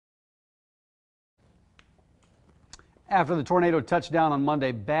After the tornado touched down on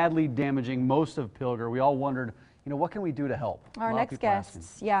Monday, badly damaging most of Pilger, we all wondered, what can we do to help? Our next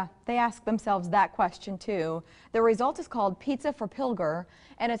guests, they ask themselves that question too. The result is called Pizza for Pilger,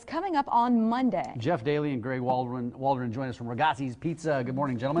 and it's coming up on Monday. Jeff Daly and Greg Waldron join us from Ragazzi's Pizza. Good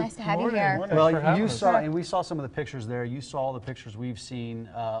morning, gentlemen. Nice to have you here. Well, you saw, and we saw some of the pictures there. You saw all the pictures we've seen.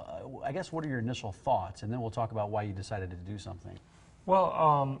 I guess, what are your initial thoughts? And then we'll talk about why you decided to do something.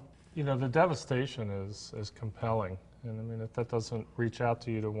 Well, the devastation is compelling. And I mean, if that doesn't reach out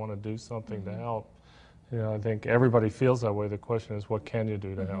to you to want to do something to help, I think everybody feels that way. The question is, what can you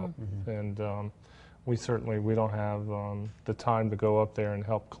do to help? And we don't have the time to go up there and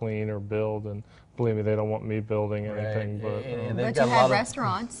help clean or build. And believe me, they don't want me building anything. But you have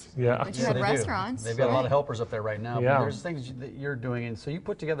restaurants. But you have restaurants. They've got a lot of helpers up there right now. Yeah. But there's things that you're doing, and so you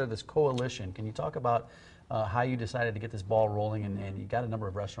put together this coalition. Can you talk about how you decided to get this ball rolling, and you got a number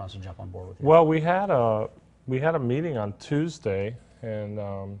of restaurants to jump on board with you? Well, we had a meeting on Tuesday,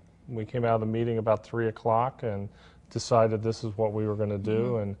 and we came out of the meeting about 3 o'clock and decided this is what we were going to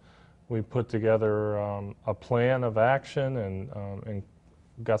do, and we put together a plan of action and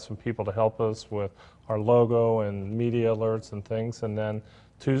got some people to help us with our logo and media alerts and things. And then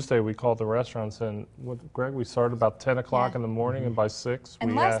Tuesday we called the restaurants, and Greg, we started about 10 o'clock in the morning, and by 6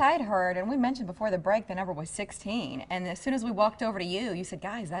 and last I'd heard, and we mentioned before the break, the number was 16, and as soon as we walked over to you, you said,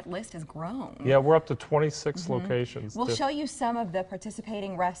 guys, that list has grown. Yeah, we're up to 26 locations. We'll show you some of the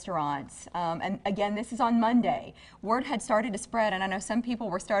participating restaurants, and again, this is on Monday. Word had started to spread, and I know some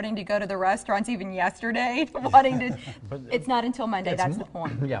people were starting to go to the restaurants even yesterday, wanting to, but it's not until Monday, that's the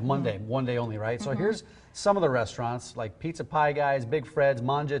point. Yeah, Monday, one day only, right? So here's some of the restaurants, like Pizza Pie Guys, Big Fred's,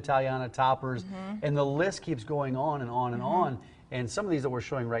 Mangia Italiana, Toppers, and the list keeps going on and on and on. And some of these that we're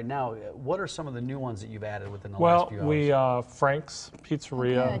showing right now, what are some of the new ones that you've added within the last few hours? Frank's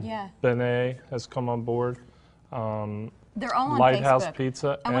Pizzeria, Benet has come on board. They're all on Lighthouse Facebook.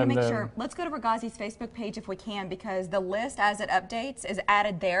 Pizza. I want to make sure, let's go to Ragazzi's Facebook page if we can, because the list as it updates is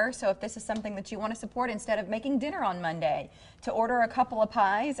added there. So if this is something that you want to support, instead of making dinner on Monday, to order a couple of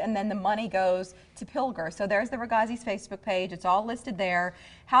pies and then the money goes to Pilger. So there's the Ragazzi's Facebook page. It's all listed there.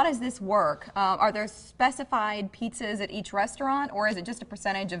 How does this work? Are there specified pizzas at each restaurant, or is it just a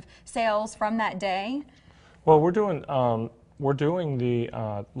percentage of sales from that day? Well, we're doing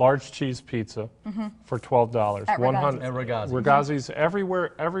the large cheese pizza for $12. At Ragazzi's. At Ragazzi's. Ragazzi's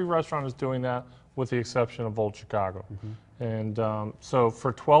everywhere. Every restaurant is doing that, with the exception of Old Chicago. And so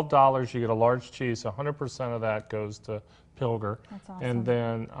for $12, you get a large cheese. 100% of that goes to Pilger. That's awesome. And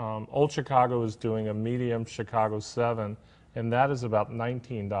then Old Chicago is doing a medium Chicago 7. And that is about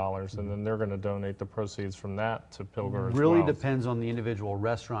 $19, and then they're going to donate the proceeds from that to Pilger as well. Really depends on the individual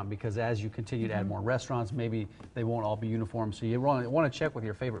restaurant, because as you continue to add more restaurants, maybe they won't all be uniform. So you want to check with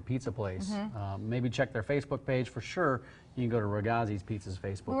your favorite pizza place. Maybe check their Facebook page for sure. You can go to Ragazzi's Pizza's Facebook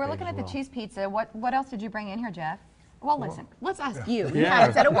page. We were looking at the cheese pizza. What else did you bring in here, Jeff? Well, listen, let's ask you. You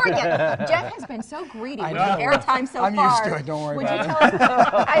haven't said a word yet. Jeff has been so greedy with his airtime so far. I'm used to it, don't worry about it.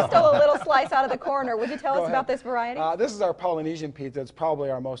 I stole a little slice out of the corner. Would you tell us about this variety? This is our Polynesian pizza. It's probably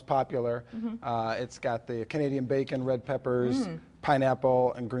our most popular. It's got the Canadian bacon, red peppers,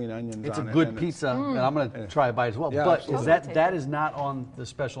 pineapple, and green onions on it. It's a good pizza, and I'm going to try a bite as well. Yeah, but is that is not on the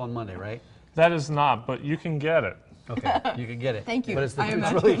special on Monday, right? That is not, but you can get it. Okay, you can get it. Thank you. But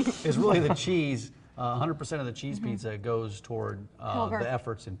it's really the cheese. 100% of the cheese pizza goes toward the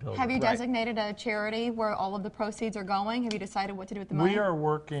efforts in Pilger. Have you designated a charity where all of the proceeds are going? Have you decided what to do with the money? We are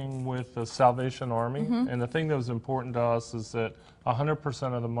working with the Salvation Army, and the thing that was important to us is that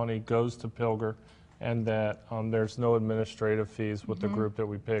 100% of the money goes to Pilger, and that there's no administrative fees with the group that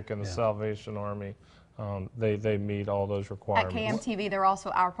we pick, and the Salvation Army. They meet all those requirements. At KMTV, they're also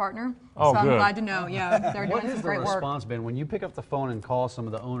our partner. Oh, so good. I'm glad to know. Yeah, they're doing some great work. What has the response been when you pick up the phone and call some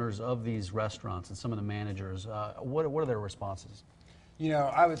of the owners of these restaurants and some of the managers? What are their responses?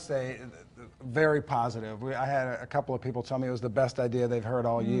 I would say very positive. I had a couple of people tell me it was the best idea they've heard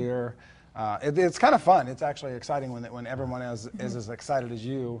all year. It's kind of fun. It's actually exciting when everyone is as excited as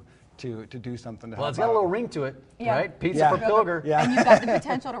you to do something to help. Well, it's got a little ring to it, right? Pizza for Pilger. And you've got the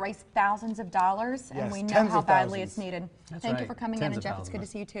potential to raise thousands of dollars, and Yes, we know how badly it's needed. That's Thank right. you for coming in, and Jeff, it's good to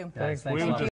see you too. Thanks. We